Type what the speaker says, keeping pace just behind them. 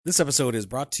This episode is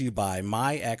brought to you by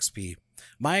MyXP.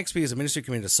 MyXP is a ministry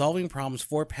committed to solving problems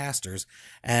for pastors,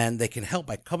 and they can help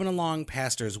by coming along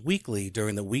pastors weekly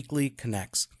during the Weekly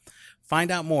Connects.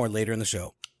 Find out more later in the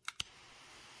show.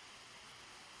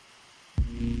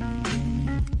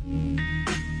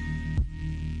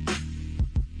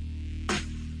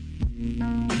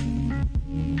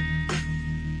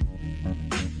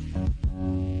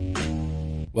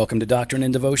 Welcome to Doctrine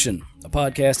and Devotion, a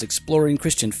podcast exploring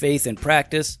Christian faith and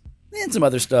practice, and some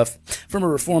other stuff from a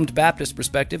Reformed Baptist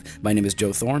perspective. My name is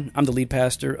Joe Thorne. I'm the lead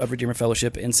pastor of Redeemer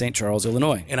Fellowship in St. Charles,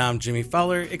 Illinois. And I'm Jimmy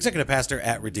Fowler, executive pastor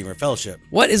at Redeemer Fellowship.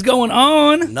 What is going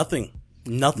on? Nothing.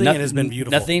 Nothing, and it's been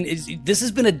beautiful. Nothing. This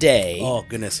has been a day. Oh,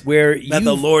 goodness. Where that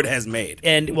the Lord has made.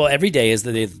 And, well, every day is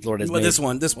the day the Lord has made. This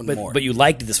one more. But you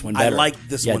liked this one better. I liked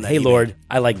this one. Hey, Lord,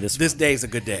 I like this one. This day is a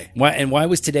good day. Why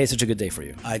was today such a good day for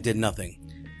you? I did nothing.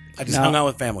 I just hung out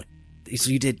with family. So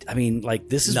you did,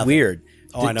 this is nothing. Weird.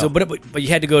 Oh, I know. So, but you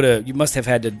had to go to, you must have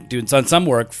had to do some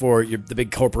work for the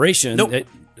big corporation. Nope.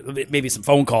 Maybe some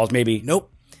phone calls, maybe.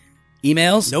 Nope.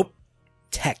 Emails? Nope.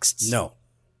 Texts? No.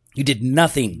 You did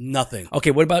nothing? Nothing.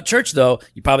 Okay, what about church, though?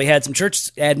 You probably had some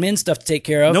church admin stuff to take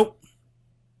care of. Nope.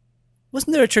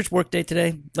 Wasn't there a church work day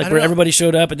today? Like where everybody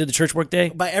showed up and did the church work day?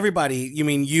 By everybody, you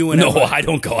mean you and No, everybody? I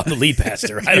don't go. I'm the lead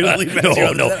pastor. You're the lead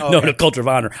pastor. No, culture of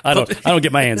honor. I don't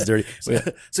get my hands dirty. So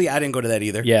yeah, I didn't go to that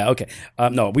either. Yeah, okay.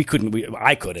 No, we couldn't.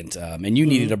 I couldn't. And you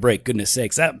needed a break. Goodness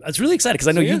sakes, that's really exciting because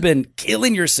I know you've been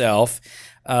killing yourself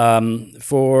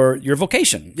for your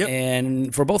vocation,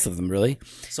 and for both of them, really.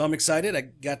 So I'm excited. I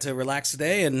got to relax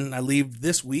today, and I leave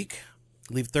this week.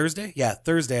 Leave Thursday? Yeah,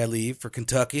 Thursday I leave for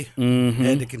Kentucky. Mm-hmm.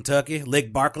 Head to Kentucky.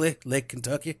 Lake Barkley, Lake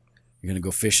Kentucky. You're going to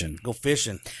go fishing. Go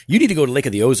fishing. You need to go to Lake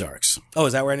of the Ozarks. Oh,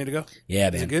 is that where I need to go? Yeah,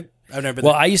 man. Is it good? I've never been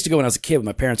Well, there. I used to go when I was a kid with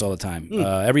my parents all the time.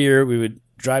 Every year we would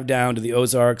drive down to the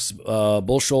Ozarks,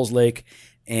 Bull Shoals Lake,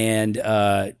 and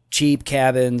cheap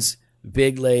cabins,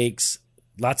 big lakes,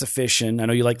 lots of fishing. I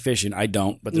know you like fishing. I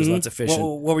don't, but there's lots of fishing.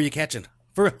 What were you catching?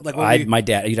 My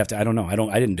dad, you'd have to, I don't know.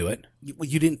 I didn't do it.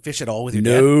 You didn't fish at all with your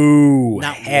dad? No.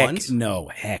 Not heck, once? No.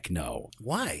 Heck no.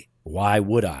 Why? Why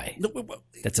would I? No,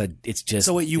 It's just.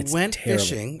 so you it's went terrible.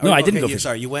 fishing? No, I didn't go fishing.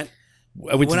 Sorry, you went.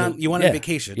 I went You went on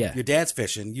vacation. Yeah. Your dad's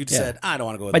fishing. You just said, I don't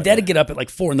want to go with my dad would dad. get up at like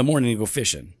 4 a.m. and go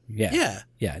fishing. Yeah. Yeah.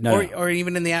 Yeah. No. Or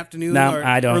even in the afternoon. No, or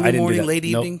I don't. Early I didn't morning, do that. late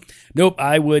Nope. evening. Nope.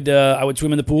 I would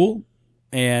swim in the pool,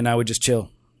 and I would just chill.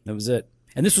 That was it.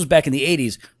 And this was back in the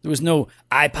 80s. There was no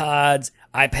iPods,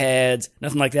 iPads,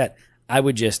 nothing like that. I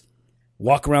would just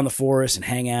walk around the forest and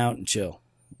hang out and chill.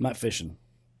 I'm not fishing.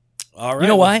 All right. You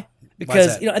know why?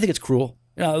 Because that? I think it's cruel.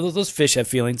 Those fish have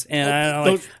feelings, and I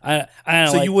don't like. I don't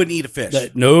So like, you wouldn't eat a fish?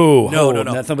 No, No.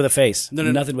 nothing with a face. No.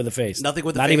 Nothing with a face. Nothing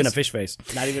with a Not face? even a fish face.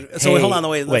 Not even. So hold on.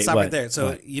 Let's stop what? right there. So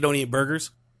What? you don't eat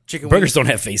burgers? Chicken Burgers wings? don't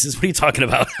have faces. What are you talking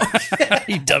about?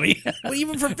 You dummy. Well,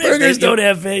 even for fish, Burgers don't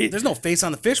have face. There's no face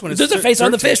on the fish when it's. There's a face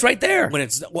on the fish right there. when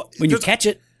it's When you catch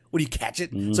it. When you catch it.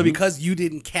 So because you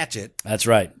didn't catch it, That's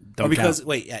right. Don't or because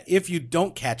count. if you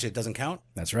don't catch it, doesn't count.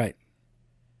 That's right.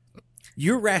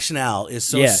 Your rationale is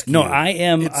so Yeah. skewed. No, I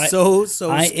am. It's I so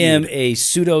I skewed. am a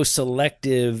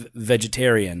pseudo-selective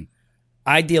vegetarian,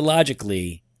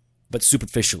 ideologically, but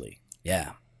superficially.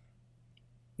 Yeah.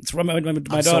 It's from my daughter.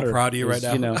 I'm so proud of you right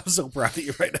now. You know, I'm so proud of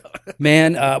you right now.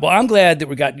 man. Well, I'm glad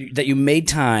that you made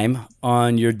time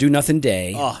on your do nothing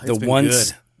day, Oh, it's the been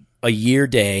once good. a year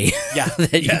day, Yeah.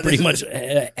 that you Yeah, pretty this much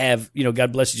have.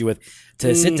 God blesses you with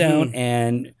to sit down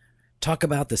and talk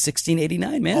about the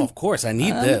 1689, man. Oh, of course, I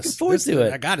need I'm this. looking forward to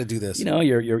it. I got to do this.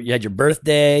 You had your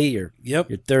birthday. You're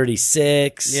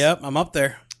 36. Yep. I'm up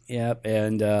there. Yep.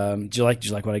 And did you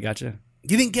like what I got you?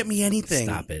 You didn't get me anything.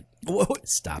 Stop it. What?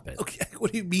 Stop it. Okay.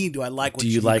 What do you mean? Do I like what Do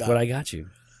you like got? what I got you?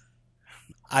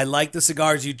 I like the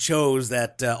cigars you chose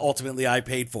that ultimately I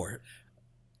paid for.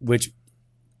 Which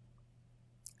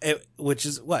Which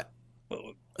is what?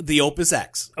 The Opus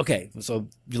X. okay, so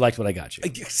you liked what I got you.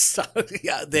 Yes,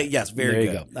 very There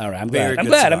you good. go. All right, I'm Very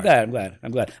glad. good cigars.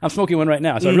 I'm glad. I'm smoking one right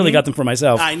now, so I really got them for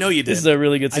myself. I know you did. This is a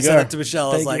really good I cigar. said that to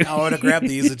Michelle. I was Thank like, you. I want to grab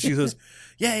these. And she goes,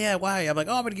 yeah, why? I'm like,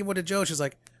 I'm going to give one to Joe. She's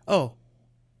like, oh.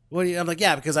 What do you? I'm like,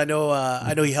 yeah, because I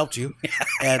know he helped you,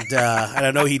 and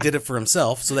I know he did it for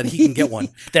himself so that he can get one.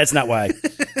 That's not why.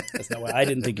 That's not why. I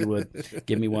didn't think you would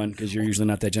give me one because you're usually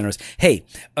not that generous. Hey,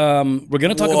 we're going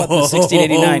to talk about the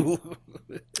 1689.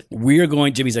 We are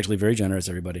going. Jimmy's actually very generous.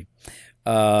 Everybody.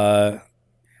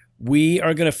 We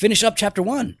are going to finish up chapter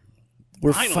 1.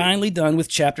 We're finally done with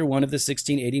chapter 1 of the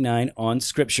 1689 on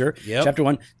Scripture. Yep. Chapter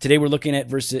 1. Today we're looking at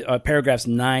paragraphs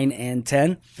 9 and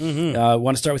 10.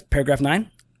 Want to start with paragraph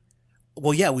 9?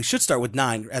 Well, yeah, we should start with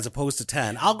 9 as opposed to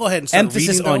 10. I'll go ahead and start Emphasis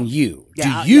reading, though. on you.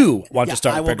 Yeah, Do you want to I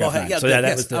start will with go paragraph ahead. 9? Yeah, So that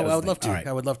yes, was the, I that was would the love thing. to. All right.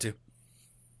 I would love to. All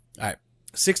right.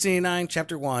 1689,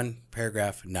 chapter 1,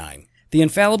 paragraph 9. The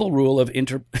infallible rule of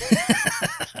the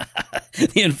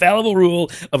infallible rule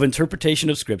of interpretation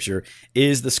of Scripture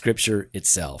is the Scripture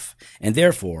itself. And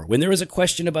therefore, when there is a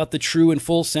question about the true and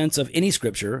full sense of any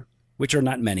Scripture, which are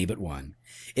not many but one,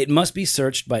 it must be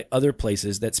searched by other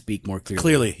places that speak more clearly.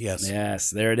 Clearly, yes.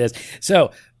 Yes, there it is.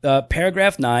 So,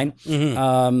 paragraph 9,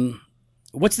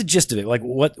 what's the gist of it? Like,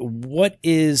 what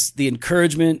is the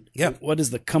encouragement? Yeah. What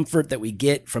is the comfort that we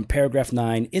get from paragraph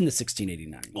 9 in the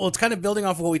 1689? Well, it's kind of building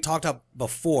off of what we talked about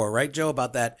before, right, Joe,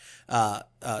 about that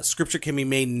Scripture can be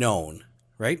made known,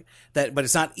 right? But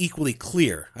it's not equally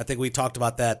clear. I think we talked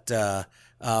about that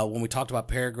when we talked about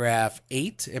paragraph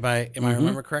 8. Am I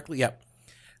remember correctly? Yep.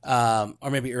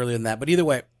 Or maybe earlier than that. But either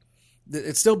way,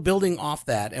 it's still building off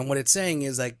that. And what it's saying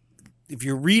is, like, if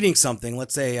you're reading something,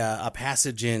 let's say a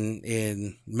passage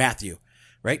in Matthew,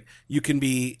 right? You can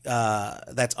be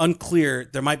that's unclear.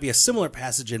 There might be a similar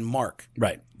passage in Mark,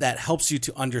 Right. that helps you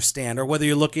to understand. Or whether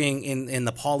you're looking in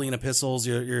the Pauline epistles,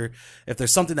 you're if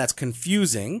there's something that's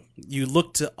confusing, you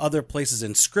look to other places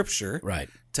in Scripture, Right.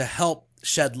 to help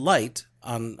shed light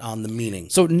on the meaning.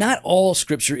 So not all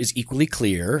Scripture is equally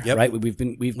clear, Yep. right? We've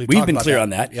been talked about clear that. on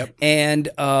that. Yep. And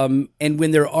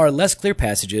when there are less clear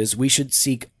passages, we should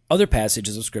seek other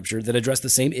passages of Scripture that address the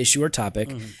same issue or topic,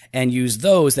 and use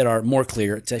those that are more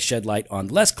clear to shed light on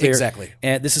less clear. Exactly.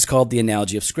 And this is called the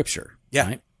analogy of Scripture. Yeah.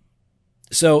 Right?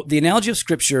 So the analogy of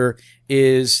Scripture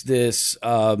is this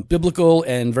biblical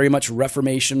and very much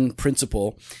Reformation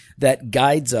principle that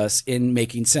guides us in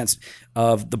making sense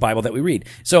of the Bible that we read.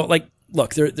 So, like,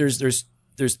 look, there's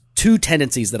two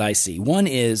tendencies that I see. One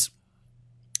is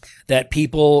that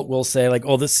people will say, like,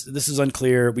 oh, this is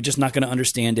unclear. We're just not going to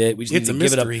understand it. We just It's need to a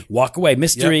give it mystery. up. Walk away.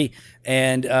 Mystery.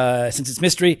 And since it's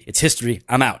mystery, it's history.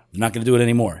 I'm out. I'm not going to do it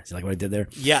anymore. See, like what I did there?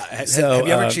 Yeah. So, have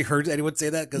you ever actually heard anyone say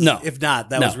that? 'Cause no. If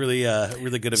not, that No. was really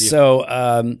really good of you.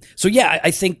 So yeah,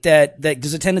 I think that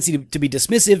there's a tendency to be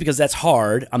dismissive because that's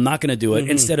hard. I'm not going to do it.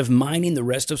 Instead of mining the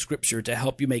rest of Scripture to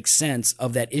help you make sense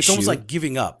of that issue. It's almost like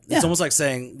giving up. Yeah. It's almost like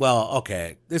saying, well,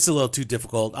 okay, this is a little too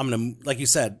difficult. I'm going to, like you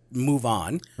said, move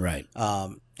on. right.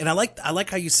 And I like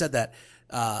how you said that,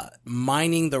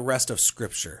 mining the rest of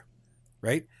Scripture,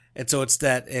 right? And so it's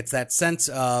that sense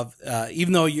of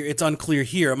even though it's unclear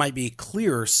here, it might be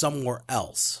clearer somewhere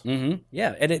else.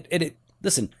 Yeah, and it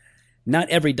listen, not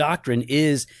every doctrine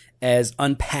is as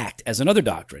unpacked as another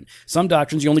doctrine. Some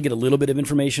doctrines you only get a little bit of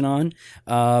information on,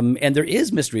 and there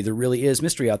is mystery. There really is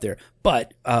mystery out there.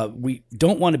 But we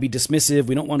don't want to be dismissive.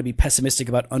 We don't want to be pessimistic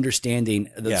about understanding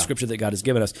the Scripture that God has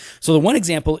given us. So the one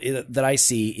example that I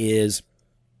see is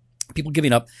people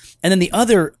giving up, and then the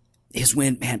other is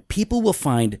when, man, people will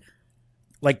find.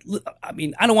 Like, I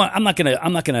mean, I'm not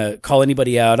gonna call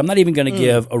anybody out. I'm not even gonna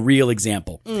give a real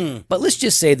example. But let's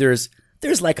just say there's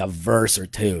like a verse or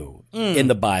two in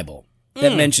the Bible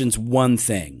that mentions one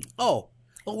thing. Oh,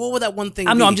 well, what would that one thing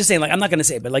be? I'm just saying, like, I'm not gonna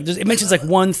say it, but like, it mentions like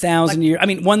 1,000 year. I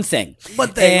mean, one thing. One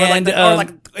thing, And, or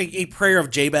like a prayer of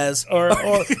Jabez, or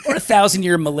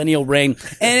 1,000-year millennial reign,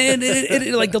 and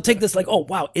it like they'll take this like, oh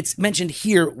wow, it's mentioned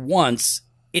here once.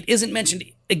 It isn't mentioned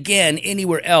again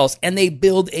anywhere else, and they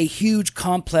build a huge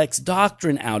complex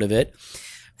doctrine out of it.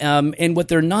 And what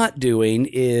they're not doing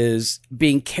is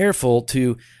being careful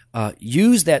to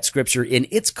use that Scripture in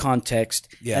its context,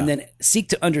 and then seek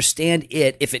to understand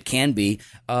it, if it can be,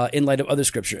 in light of other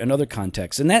Scripture and other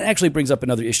contexts. And that actually brings up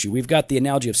another issue. We've got the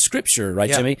analogy of Scripture, right,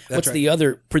 Jimmy? What's right. the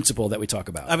other principle that we talk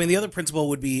about? I mean, the other principle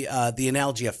would be the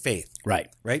analogy of faith. Right.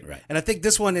 And I think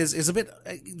this one is a bit,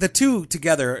 the two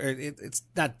together, it's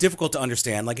not difficult to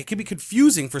understand. Like, it can be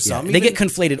confusing for some. They get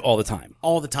conflated all the time.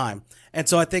 all the time. And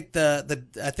so I think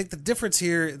the difference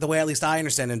here, the way at least I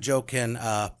understand, and Joe can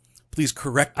please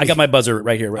correct me. I got my buzzer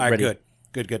right here. All right, ready.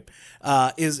 good.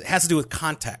 Has to do with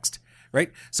context,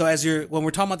 right? So when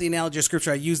we're talking about the analogy of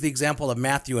Scripture, I use the example of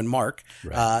Matthew and Mark.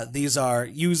 Right. These are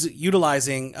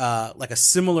utilizing like a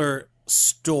similar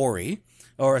story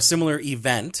or a similar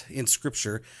event in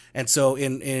Scripture, and so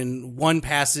in one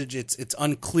passage it's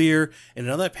unclear. In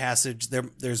another passage,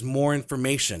 there's more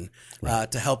information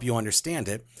to help you understand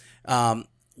it.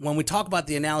 When we talk about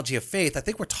the analogy of faith, I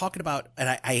think we're talking about, and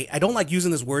I don't like using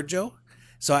this word, Joe.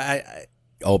 So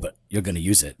Oh, but you're going to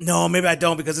use it. no, maybe I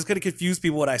don't, because it's going to confuse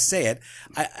people when I say it.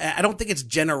 I don't think it's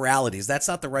generalities. That's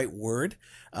not the right word.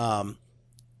 But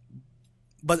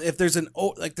if there's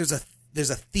there's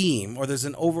a theme, or there's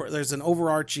an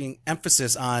overarching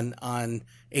emphasis on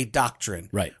a doctrine,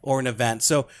 Right. or an event.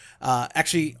 So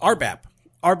actually, RBAP,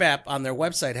 RBAP on their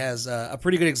website has a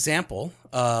pretty good example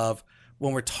of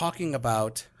when we're talking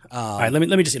about. All right, let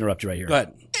me just interrupt you right here. Go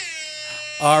ahead.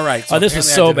 All right. So this was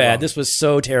apparently I so did it bad. wrong. This was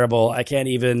so terrible. I can't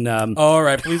even. All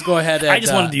right, please go ahead. And, I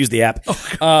just wanted to use the app.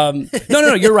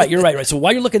 No. You're right. Right. So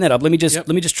while you're looking that up, let me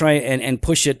just try and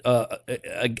push it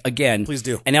again. Please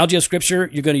do. Analogy of scripture.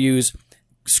 You're going to use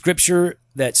scripture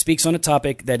that speaks on a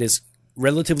topic that is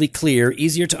relatively clear,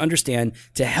 easier to understand,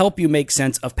 to help you make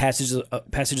sense of passages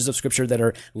of scripture that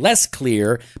are less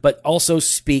clear, but also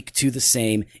speak to the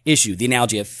same issue. The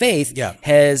analogy of faith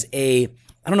has a.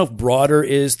 I don't know if broader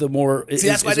is the more. See,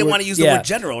 that's why I didn't want to use the word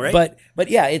general, right? But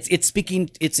yeah, it's speaking.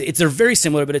 They're very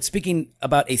similar, but it's speaking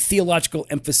about a theological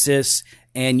emphasis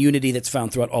and unity that's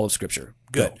found throughout all of Scripture.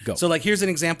 Go. So, like, here's an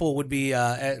example would be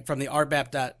from the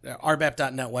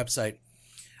rbap.net website,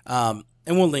 and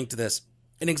we'll link to this.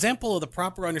 An example of the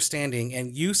proper understanding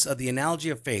and use of the analogy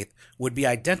of faith would be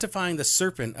identifying the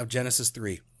serpent of Genesis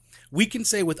 3. We can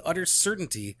say with utter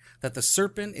certainty that the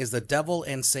serpent is the devil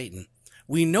and Satan.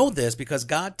 We know this because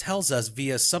God tells us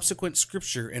via subsequent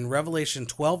scripture in Revelation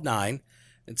 12:9.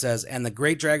 It says, "And the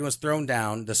great dragon was thrown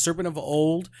down, the serpent of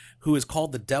old, who is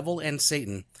called the devil and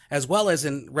Satan," as well as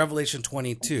in Revelation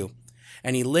 22.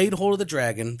 "And he laid hold of the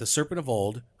dragon, the serpent of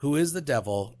old, who is the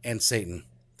devil and Satan."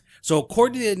 So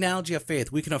according to the analogy of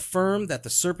faith, we can affirm that the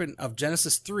serpent of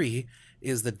Genesis 3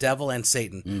 is the devil and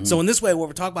Satan. Mm-hmm. So in this way, what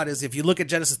we're talking about is if you look at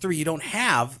Genesis 3, you don't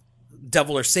have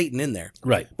devil or Satan in there.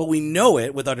 Right. But we know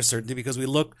it with utter certainty because we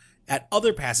look at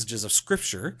other passages of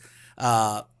Scripture,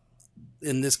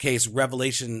 in this case,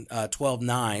 Revelation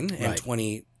 12:9 and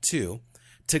 22,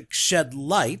 to shed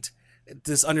light,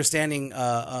 this understanding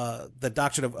the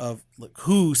doctrine of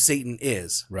who Satan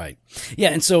is. Right. Yeah,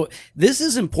 and so this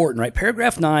is important, right?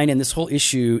 Paragraph 9 and this whole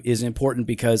issue is important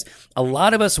because a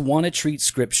lot of us want to treat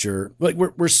Scripture, like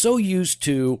we're so used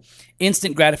to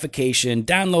instant gratification,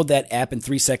 download that app in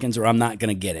 3 seconds or I'm not going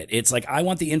to get it. It's like, I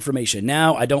want the information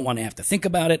now. I don't want to have to think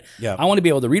about it. Yeah. I want to be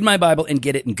able to read my Bible and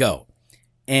get it and go.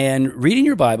 And reading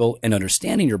your Bible and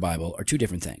understanding your Bible are two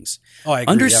different things. Oh, I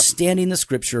agree. Understanding the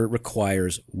Scripture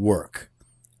requires work.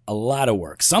 A lot of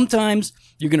work. Sometimes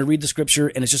you're going to read the Scripture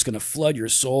and it's just going to flood your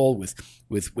soul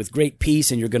with great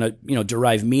peace, and you're going to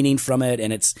derive meaning from it,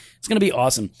 and it's going to be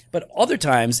awesome. But other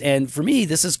times, and for me,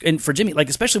 this is, and for Jimmy, like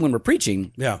especially when we're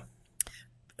preaching,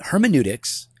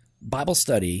 hermeneutics, Bible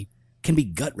study can be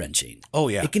gut wrenching. Oh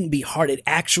yeah, it can be hard. It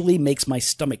actually makes my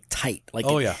stomach tight. Like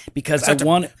because I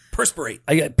want to perspirate.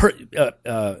 I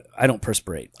don't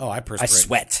perspirate. Oh, I perspirate. I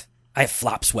sweat. I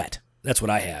flop sweat. That's what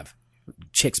I have.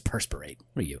 Chicks perspirate.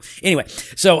 What are you? Anyway,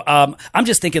 so I'm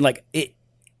just thinking like it.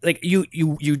 Like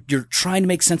you're trying to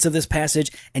make sense of this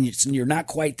passage, and you're not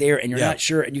quite there, and you're not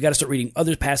sure, and you got to start reading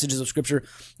other passages of Scripture.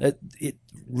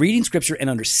 Reading Scripture and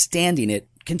understanding it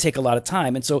can take a lot of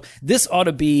time, and so this ought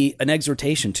to be an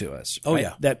exhortation to us. Oh right?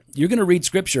 That you're going to read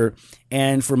Scripture,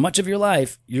 and for much of your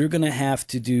life, you're going to have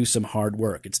to do some hard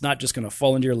work. It's not just going to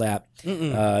fall into your lap.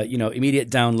 Immediate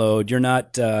download. You're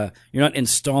not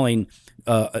installing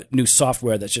new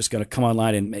software that's just going to come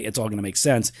online and it's all going to make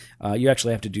sense. You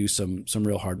actually have to do some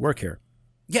real hard work here.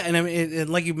 Yeah, and I mean, and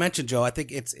like you mentioned, Joe, I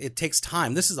think it takes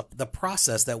time. This is the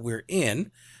process that we're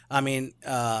in. I mean,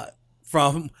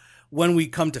 from when we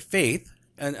come to faith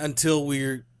and until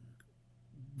we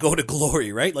go to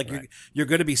glory, right? Like you're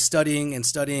going to be studying and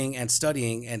studying and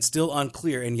studying and still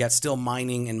unclear, and yet still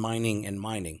mining and mining and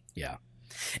mining. Yeah,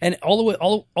 and all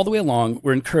the way along,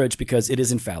 we're encouraged because it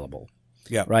is infallible.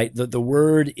 Yeah. Right. The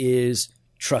word is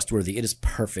trustworthy. It is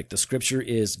perfect. The Scripture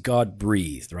is God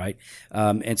breathed. Right.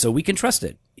 And so we can trust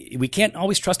it. We can't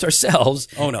always trust ourselves.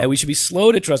 Oh no. And we should be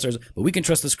slow to trust ourselves, but we can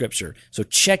trust the Scripture. So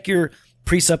check your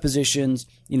presuppositions.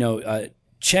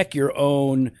 Check your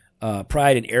own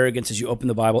pride and arrogance as you open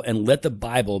the Bible, and let the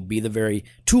Bible be the very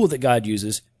tool that God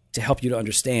uses to help you to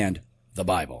understand the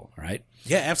Bible. Right.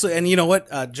 Yeah, absolutely. And you know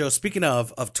what, Joe? Speaking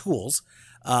of tools.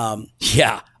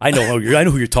 Yeah, I know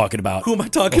who you're talking about. Who am I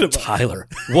talking about? Tyler.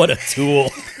 What a tool.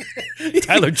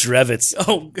 Tyler Drevitz.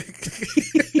 Oh,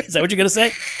 is that what you're gonna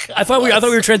say? I thought we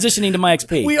were transitioning to my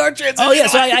XP. We are transitioning. Oh yeah,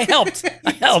 so I helped.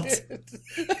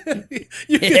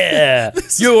 Yeah,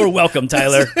 you're welcome,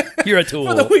 Tyler. You're a tool.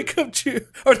 For the week of June,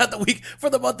 or not the week,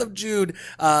 for the month of June,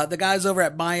 the guys over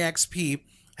at MyXP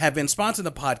have been sponsoring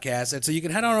the podcast. And so you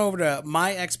can head on over to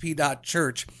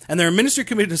myxp.church, and they're a ministry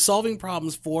committed to solving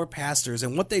problems for pastors.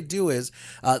 And what they do is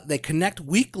they connect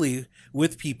weekly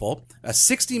with people, a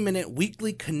 60-minute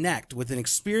weekly connect with an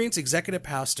experienced executive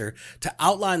pastor to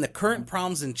outline the current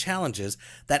problems and challenges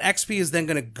that XP is then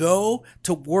going to go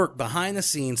to work behind the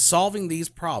scenes solving these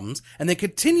problems, and they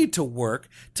continue to work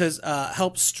to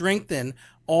help strengthen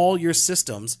all your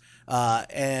systems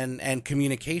and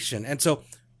communication. And so,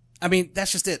 I mean,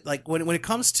 that's just it. Like when it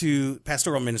comes to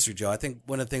pastoral ministry, Joe, I think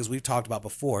one of the things we've talked about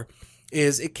before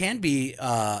is it can be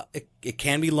it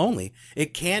can be lonely.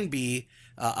 It can be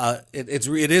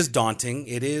it is daunting.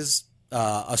 It is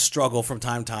a struggle from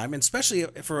time to time, and especially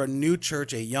for a new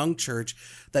church, a young church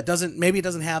that doesn't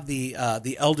have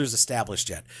the elders established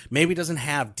yet. Maybe doesn't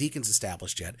have deacons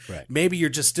established yet. Right. Maybe you're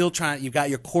just still trying. You've got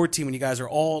your core team, and you guys are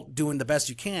all doing the best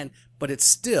you can. But it's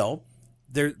still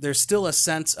there's still a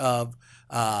sense of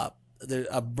a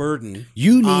burden.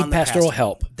 You on need the pastoral pastor.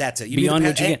 help. That's it. You beyond need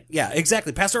what you get. Yeah,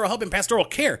 exactly. Pastoral help and pastoral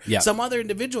care. Yeah. Some other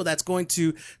individual that's going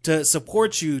to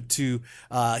support you, to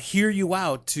hear you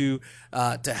out, to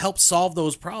help solve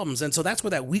those problems. And so that's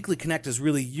where that weekly connect is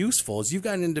really useful. Is you've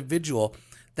got an individual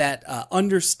that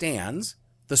understands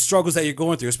the struggles that you're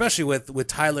going through, especially with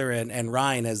Tyler and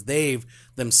Ryan, as they've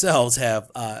themselves have.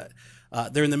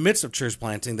 They're in the midst of church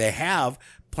planting. They have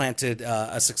planted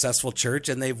a successful church,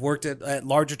 and they've worked at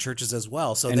larger churches as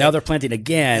well. So now they're planting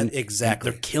again. Exactly.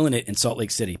 They're killing it in Salt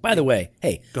Lake City. By the way,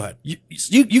 hey, go ahead.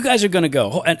 You guys are going to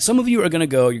go, and some of you are going to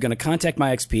go. You're going to contact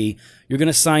MyXP. You're going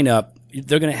to sign up.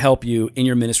 They're going to help you in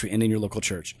your ministry and in your local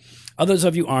church. Others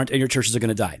of you aren't, and your churches are going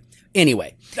to die.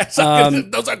 Anyway, those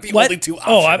aren't the only two options.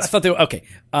 Oh, I thought they were okay.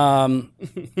 Well,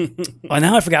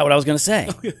 now I forgot what I was going to say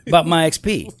about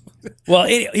MyXP. Well,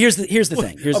 here's the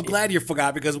thing. I'm glad you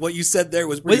forgot, because what you said there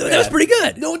was pretty bad. That was pretty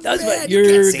good. No, that was bad.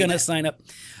 You're going to sign up.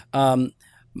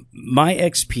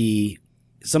 MyXP.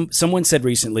 Someone said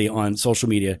recently on social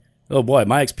media, "Oh boy,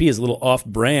 MyXP is a little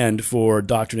off-brand for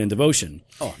Doctrine and Devotion."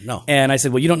 Oh no! And I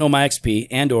said, "Well, you don't know MyXP,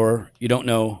 and/or you don't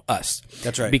know us."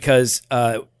 That's right. Because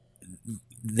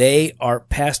they are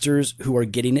pastors who are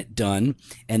getting it done,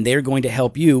 and they're going to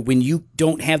help you when you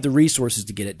don't have the resources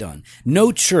to get it done.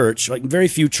 No church, like very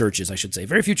few churches, I should say,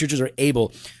 very few churches are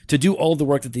able to do all the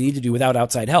work that they need to do without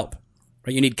outside help.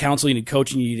 Right? You need counsel, you need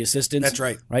coaching, you need assistance. That's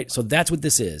right. Right? So that's what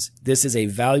this is. This is a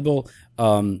valuable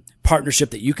partnership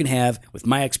that you can have with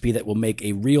MyXP that will make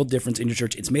a real difference in your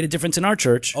church. It's made a difference in our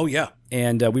church. Oh, yeah.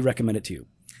 And we recommend it to you.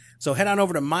 So head on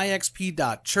over to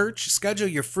myxp.church, schedule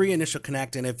your free initial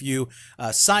connect, and if you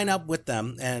sign up with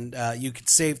them, and you can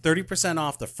save 30%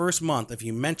 off the first month if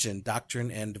you mention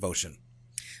Doctrine and Devotion.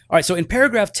 All right, so in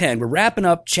paragraph 10, we're wrapping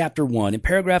up chapter 1. In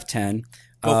paragraph 10...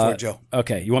 Go for it, Joe.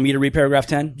 Okay, you want me to read paragraph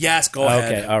 10? Yes, go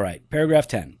ahead. Okay, all right. Paragraph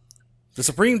 10. The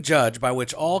supreme judge by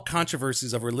which all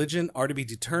controversies of religion are to be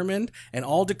determined, and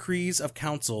all decrees of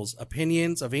councils,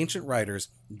 opinions of ancient writers,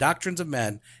 doctrines of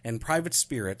men, and private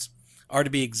spirits are to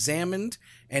be examined,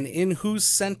 and in whose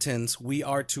sentence we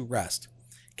are to rest,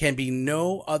 can be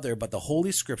no other but the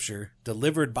Holy Scripture,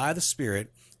 delivered by the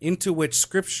Spirit, into which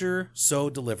Scripture so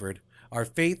delivered, our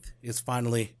faith is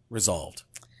finally resolved.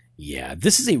 Yeah,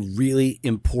 this is a really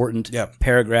important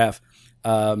paragraph.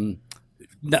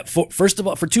 First of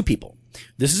all, for two people.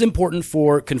 This is important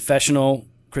for confessional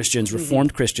Christians,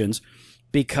 Reformed Christians,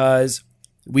 because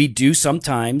we do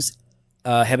sometimes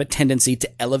have a tendency to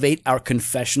elevate our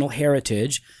confessional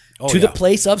heritage to the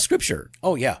place of Scripture.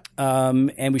 Oh, yeah.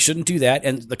 And we shouldn't do that,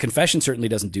 and the confession certainly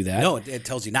doesn't do that. No, it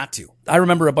tells you not to. I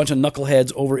remember a bunch of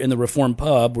knuckleheads over in the Reformed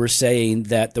pub were saying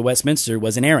that the Westminster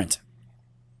was inerrant.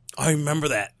 I remember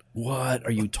that. What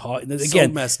are you talking? Again, so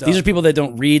messed up. These are people that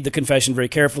don't read the confession very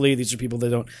carefully. These are people that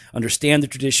don't understand the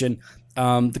tradition.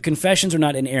 The confessions are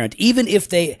not inerrant. Even if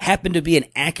they happen to be an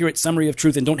accurate summary of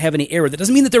truth and don't have any error, that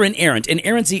doesn't mean that they're inerrant.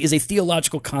 Inerrancy is a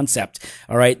theological concept,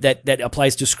 all right, that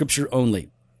applies to Scripture only.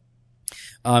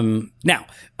 Now,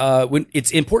 when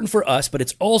it's important for us, but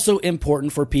it's also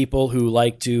important for people who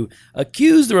like to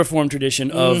accuse the Reformed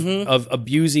tradition of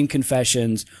abusing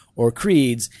confessions or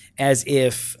creeds as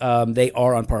if they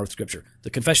are on par with Scripture. The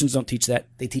confessions don't teach that.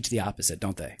 They teach the opposite,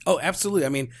 don't they? Oh, absolutely. I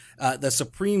mean, the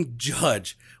supreme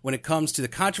judge, when it comes to the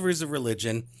controversies of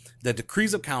religion, the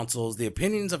decrees of councils, the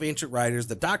opinions of ancient writers,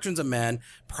 the doctrines of men,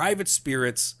 private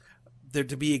spirits, they're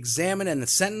to be examined, and the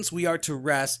sentence we are to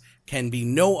rest can be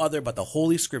no other but the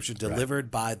Holy Scripture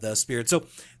delivered by the Spirit. So,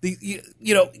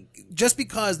 just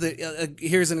because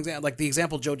here's an example, like the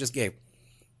example Joe just gave.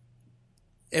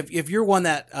 If you're one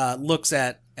that looks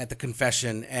at the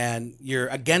confession and you're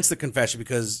against the confession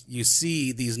because you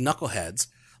see these knuckleheads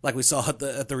like we saw at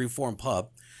the Reformed pub,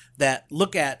 that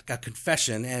look at a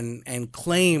confession and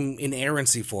claim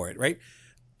inerrancy for it, right?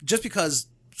 Just because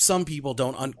some people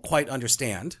don't quite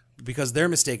understand, because they're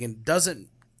mistaken, doesn't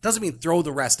mean throw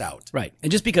the rest out. Right.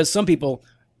 And just because some people,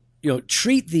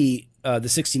 treat the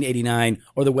 1689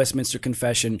 or the Westminster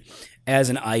Confession as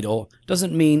an idol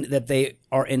doesn't mean that they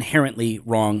are inherently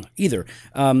wrong either.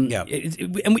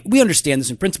 And we understand this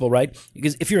in principle, right?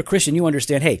 Because if you're a Christian, you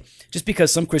understand, hey, just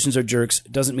because some Christians are jerks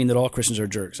doesn't mean that all Christians are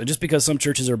jerks. And just because some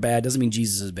churches are bad doesn't mean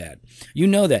Jesus is bad. You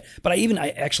know that. But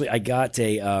I got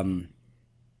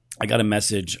a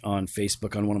message on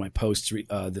Facebook on one of my posts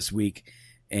this week,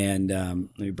 and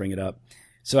let me bring it up.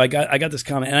 So I got this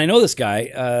comment, and I know this guy.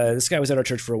 This guy was at our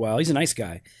church for a while. He's a nice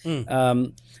guy.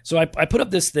 So I put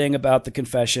up this thing about the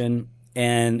confession,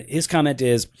 and his comment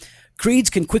is,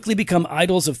 creeds can quickly become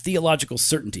idols of theological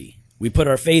certainty. We put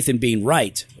our faith in being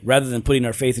right rather than putting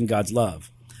our faith in God's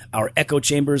love. Our echo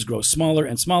chambers grow smaller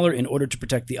and smaller in order to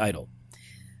protect the idol.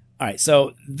 All right,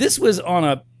 so this was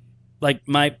on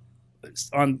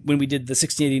when we did the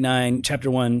 1689,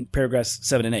 chapter 1, paragraphs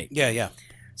 7 and 8. Yeah.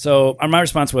 So my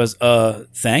response was,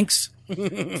 thanks.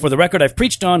 For the record, I've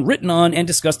preached on, written on, and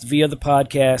discussed via the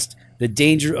podcast the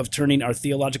danger of turning our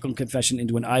theological confession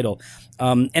into an idol.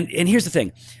 And here's the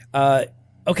thing.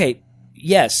 Okay,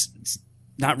 yes, it's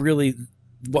not really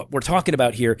what we're talking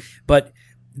about here, but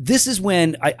this is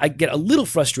when I get a little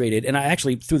frustrated, and I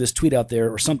actually threw this tweet out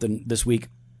there or something this week.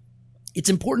 It's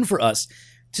important for us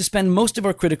to spend most of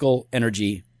our critical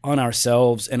energy on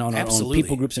ourselves and on our own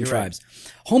people groups and tribes.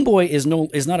 Right. Homeboy is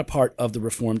not a part of the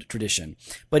Reformed tradition,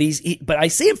 but but I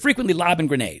see him frequently lobbing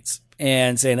grenades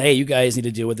and saying, "Hey, you guys need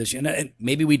to deal with this." And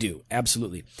maybe we do,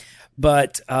 absolutely.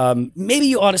 But maybe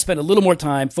you ought to spend a little more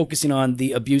time focusing on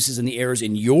the abuses and the errors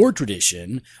in your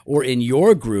tradition or in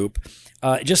your group.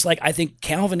 Just like I think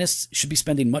Calvinists should be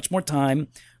spending much more time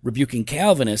rebuking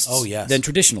Calvinists than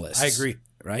traditionalists. I agree.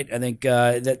 Right? I think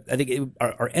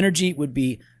our energy would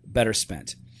be better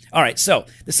spent. All right, so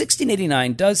the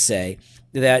 1689 does say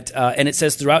that, and it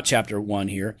says throughout chapter 1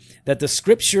 here, that the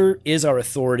Scripture is our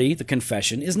authority. The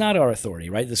confession is not our authority,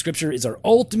 right? The Scripture is our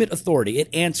ultimate authority. It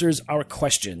answers our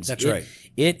questions. That's right.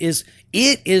 It is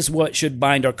what should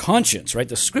bind our conscience, right?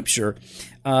 The Scripture,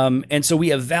 and so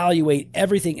we evaluate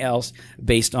everything else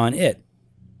based on it.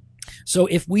 So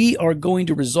if we are going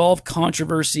to resolve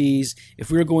controversies, if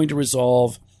we're going to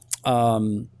resolve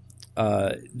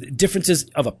differences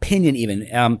of opinion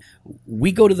even,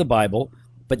 we go to the Bible,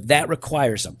 but that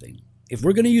requires something. If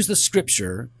we're going to use the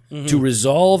Scripture to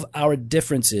resolve our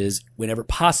differences whenever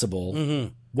possible,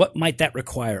 what might that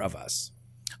require of us?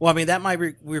 Well, I mean, that might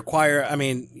require,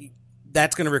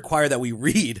 that's going to require that we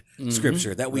read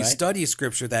Scripture, that we study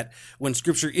Scripture, that when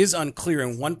Scripture is unclear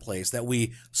in one place, that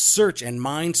we search and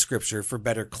mine Scripture for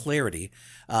better clarity.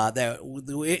 That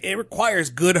it requires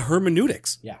good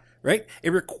hermeneutics. Yeah. Right? It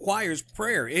requires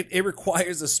prayer. It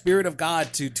requires the Spirit of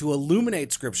God to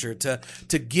illuminate Scripture,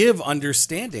 to give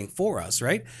understanding for us,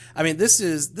 right? I mean, this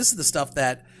is the stuff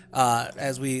that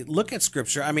as we look at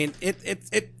Scripture, I mean,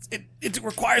 it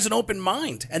requires an open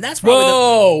mind, and that's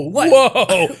probably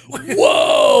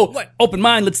whoa! What? Open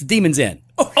mind lets the demons in.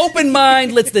 Open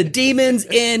mind lets the demons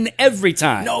in every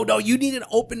time. No, you need an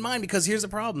open mind, because here's the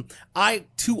problem. I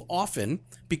too often,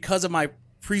 because of my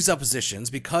presuppositions,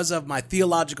 because of my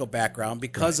theological background,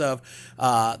 because of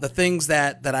the things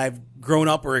that I've grown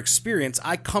up or experienced,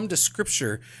 I come to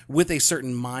Scripture with a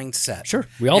certain mindset. Sure,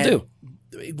 we all do.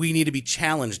 We need to be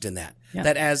challenged in that. Yeah.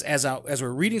 That as we're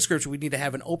reading Scripture, we need to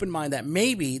have an open mind that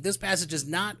maybe this passage is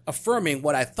not affirming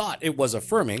what I thought it was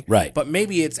affirming, right? But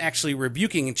maybe it's actually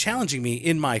rebuking and challenging me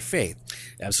in my faith.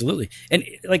 Absolutely. And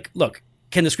look,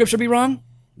 can the Scripture be wrong?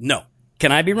 No.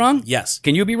 Can I be wrong? Yes.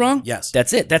 Can you be wrong? Yes.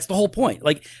 That's it. That's the whole point.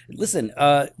 Listen,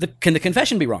 can the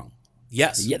confession be wrong?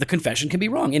 Yes. Yeah, the confession can be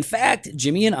wrong. In fact,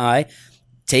 Jimmy and I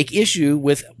take issue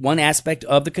with one aspect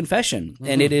of the confession,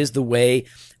 and it is the way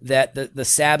that the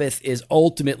Sabbath is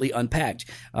ultimately unpacked.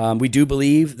 We do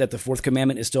believe that the fourth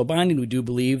commandment is still binding. We do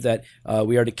believe that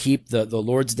we are to keep the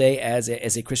Lord's Day as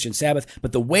a Christian Sabbath,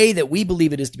 but the way that we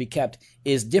believe it is to be kept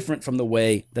is different from the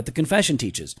way that the confession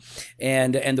teaches,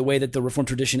 and the way that the Reformed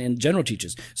tradition in general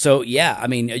teaches. So yeah, I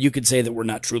mean, you could say that we're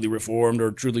not truly Reformed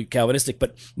or truly Calvinistic,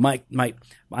 but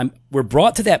we're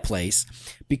brought to that place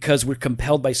because we're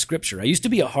compelled by Scripture. I used to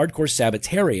be a hardcore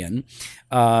Sabbatarian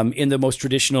in the most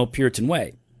traditional Puritan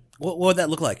way. What would that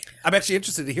look like? I'm actually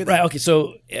interested to hear that. Right. Okay.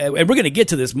 So, and we're going to get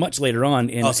to this much later on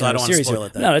in so I don't want to spoil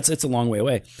it then. No, it's a long way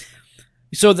away.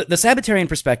 So the Sabbatarian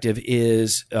perspective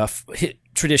is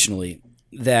traditionally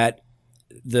that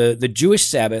the Jewish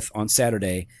Sabbath on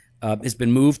Saturday has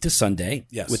been moved to Sunday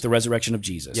Yes. with the resurrection of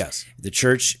Jesus. Yes. The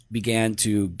church began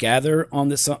to gather on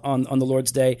the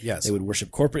Lord's Day. Yes. They would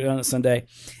worship corporately on a Sunday.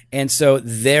 And so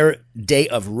their day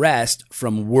of rest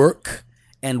from work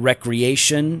and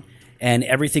recreation and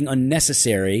everything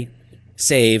unnecessary,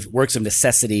 save works of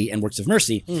necessity and works of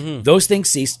mercy, those things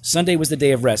ceased. Sunday was the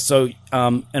day of rest. So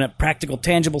in a practical,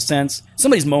 tangible sense,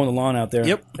 somebody's mowing the lawn out there.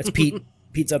 Yep. That's Pete.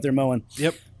 Pete's out there mowing.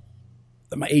 Yep.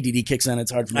 My ADD kicks on.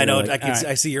 It's hard for me. I know. to, like,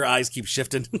 I see your eyes keep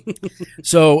shifting.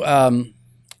 So,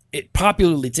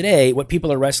 popularly today, what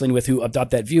people are wrestling with who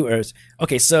adopt that view is,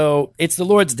 okay, so it's the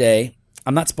Lord's Day.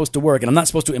 I'm not supposed to work, and I'm not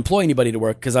supposed to employ anybody to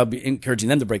work because I'll be encouraging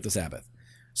them to break the Sabbath.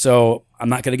 So I'm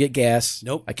not going to get gas.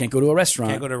 Nope. I can't go to a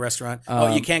restaurant. Can't go to a restaurant.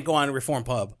 You can't go on a Reform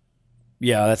Pub.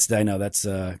 Yeah, I know that's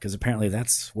because apparently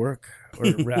that's work, or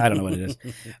I don't know what it is.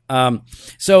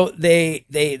 So they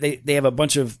have a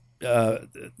bunch of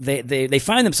they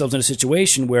find themselves in a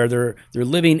situation where they're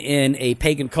living in a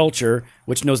pagan culture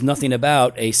which knows nothing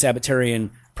about a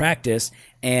Sabbatarian practice,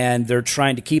 and they're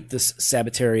trying to keep this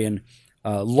Sabbatarian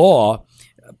law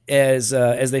as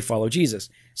they follow Jesus.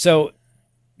 So,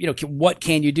 what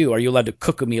can you do? Are you allowed to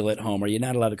cook a meal at home? Are you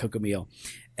not allowed to cook a meal?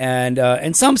 And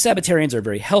some Sabbatarians are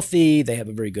very healthy. They have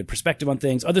a very good perspective on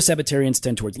things. Other Sabbatarians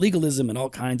tend towards legalism and all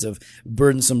kinds of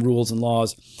burdensome rules and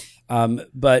laws.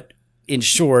 But in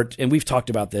short, and we've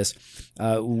talked about this,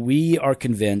 we are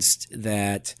convinced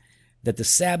that the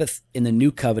Sabbath in the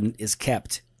New Covenant is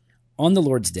kept on the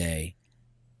Lord's Day,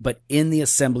 but in the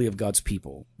assembly of God's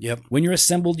people. Yep. When you're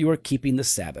assembled, you are keeping the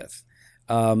Sabbath.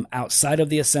 Outside of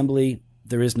the assembly,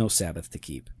 there is no Sabbath to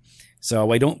keep. So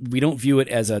we don't view it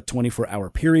as a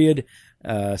 24-hour period,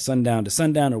 sundown to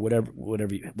sundown, or what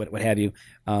have you.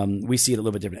 We see it a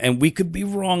little bit different, and we could be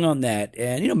wrong on that,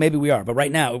 and maybe we are, but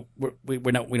right now we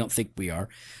don't think we are.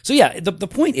 So yeah, the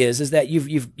point is that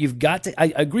you've got to.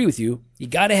 I agree with you. You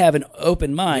got to have an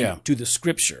open mind to the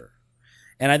Scripture,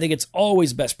 and I think it's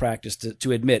always best practice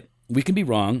to admit we can be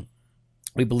wrong.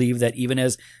 We believe that even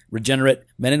as regenerate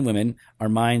men and women, our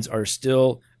minds are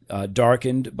still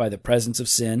darkened by the presence of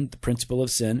sin, the principle of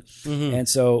sin. Mm-hmm. And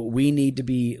so we need to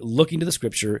be looking to the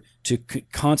Scripture to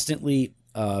constantly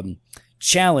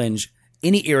challenge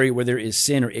any area where there is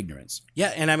sin or ignorance.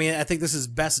 Yeah, and I think this is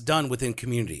best done within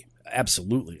community.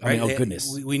 Absolutely. Right? Oh,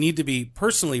 goodness. We need to be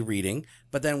personally reading,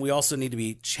 but then we also need to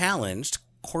be challenged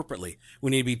corporately.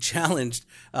 We need to be challenged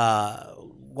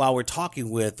while we're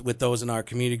talking with those in our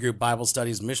community group, Bible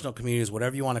studies, missional communities,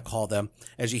 whatever you want to call them.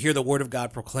 As you hear the Word of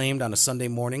God proclaimed on a Sunday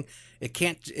morning, it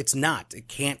can't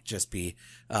just be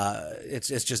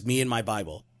it's just me and my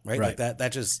Bible, right? Like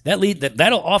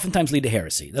that'll oftentimes lead to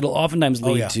heresy. That'll oftentimes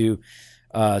lead to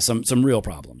some real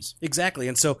problems. Exactly.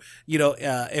 And so,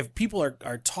 if people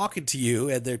are talking to you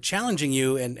and they're challenging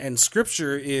you, and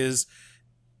Scripture is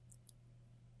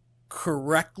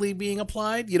correctly being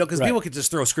applied, because people could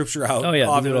just throw Scripture out. Oh, yeah,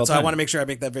 So I want to make sure I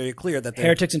make that very clear that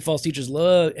heretics and false teachers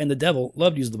and the devil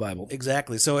love to use the Bible.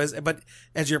 Exactly. So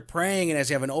as you're praying and as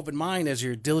you have an open mind, as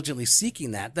you're diligently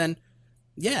seeking that, then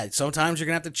sometimes you're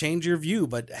gonna have to change your view.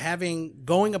 But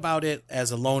going about it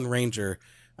as a lone ranger,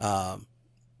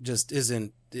 just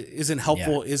isn't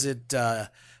helpful. Yeah.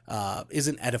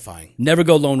 Isn't edifying. Never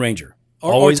go Lone Ranger.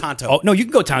 Or Tonto. Oh, no, you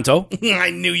can go Tonto. I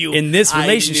knew you. In this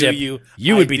relationship, you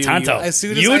would be Tonto. As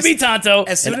soon as you would be Tonto,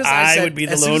 as soon and as I would be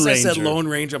the Lone Ranger. As soon as I said Lone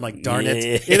Ranger, I'm like, darn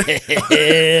it.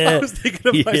 I was thinking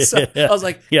of myself. I was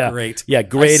like, great. Yeah,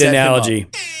 great analogy.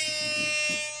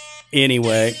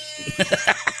 Anyway.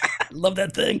 Love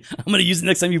that thing. I'm going to use it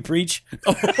next time you preach.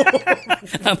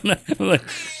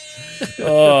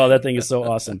 Oh, that thing is so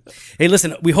awesome. Hey,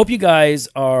 listen, we hope you guys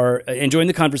are enjoying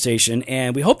the conversation,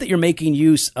 and we hope that you're making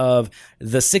use of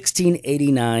the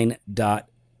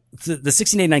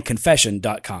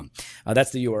 1689confession.com.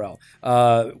 That's the URL.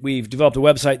 We've developed a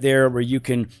website there where you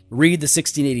can read the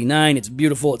 1689. It's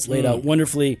beautiful. It's laid out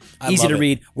wonderfully. Easy to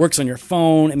read. Works on your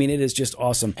phone. It is just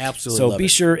awesome. Absolutely. So be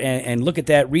sure and look at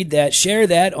that. Read that. Share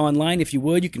that online if you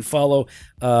would. You can follow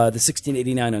the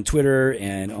 1689 on Twitter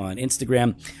and on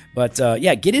Instagram. But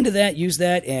get into that. Use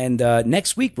that. And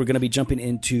next week, we're going to be jumping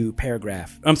into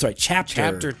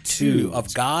chapter 2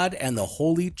 of God and the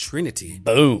Holy Trinity.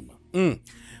 Boom.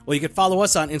 Well, you can follow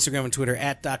us on Instagram and Twitter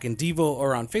at Doc and Devo,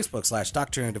 or on Facebook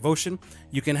 /Doctrine and Devotion.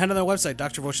 You can head on our website,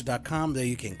 drdevotion.com. There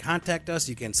you can contact us.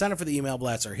 You can sign up for the email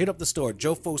blast or hit up the store,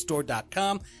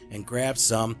 jofostore.com, and grab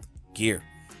some gear.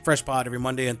 Fresh pod every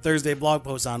Monday and Thursday, blog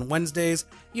posts on Wednesdays.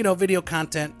 Video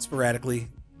content sporadically,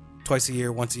 twice a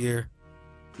year, once a year,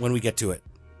 when we get to it.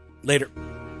 Later.